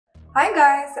Hi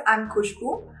guys, I'm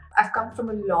Khushboo. I've come from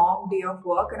a long day of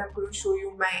work and I'm going to show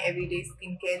you my everyday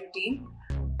skincare routine.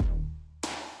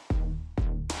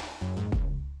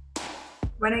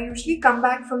 When I usually come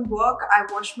back from work, I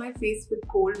wash my face with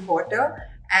cold water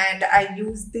and I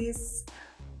use this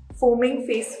foaming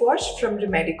face wash from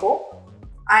Remedico.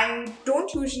 I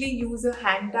don't usually use a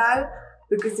hand towel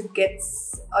because it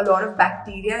gets a lot of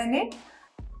bacteria in it.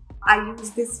 I use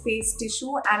this face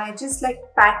tissue and I just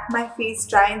pat my face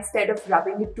dry instead of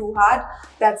rubbing it too hard.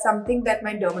 That's something that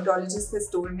my dermatologist has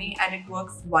told me and it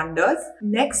works wonders.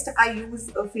 Next, I use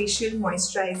a facial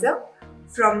moisturizer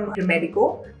from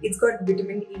Remedico. It's got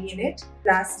vitamin E in it.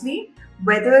 Lastly,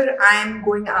 whether I'm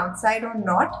going outside or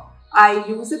not, I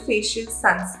use a facial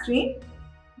sunscreen,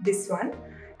 this one.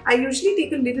 I usually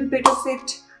take a little bit of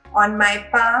it on my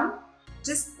palm,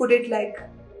 just put it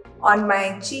on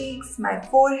my cheeks, my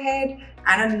forehead,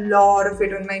 and a lot of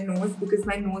it on my nose because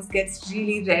my nose gets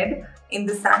really red in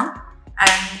the sun,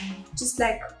 and just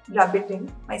rub it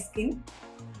in my skin.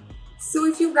 So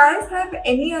if you guys have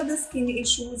any other skin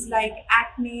issues like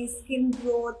acne, skin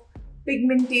growth,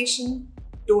 pigmentation,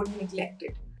 don't neglect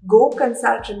it. Go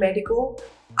consult Remedico.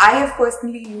 I have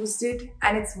personally used it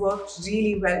and it's worked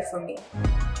really well for me.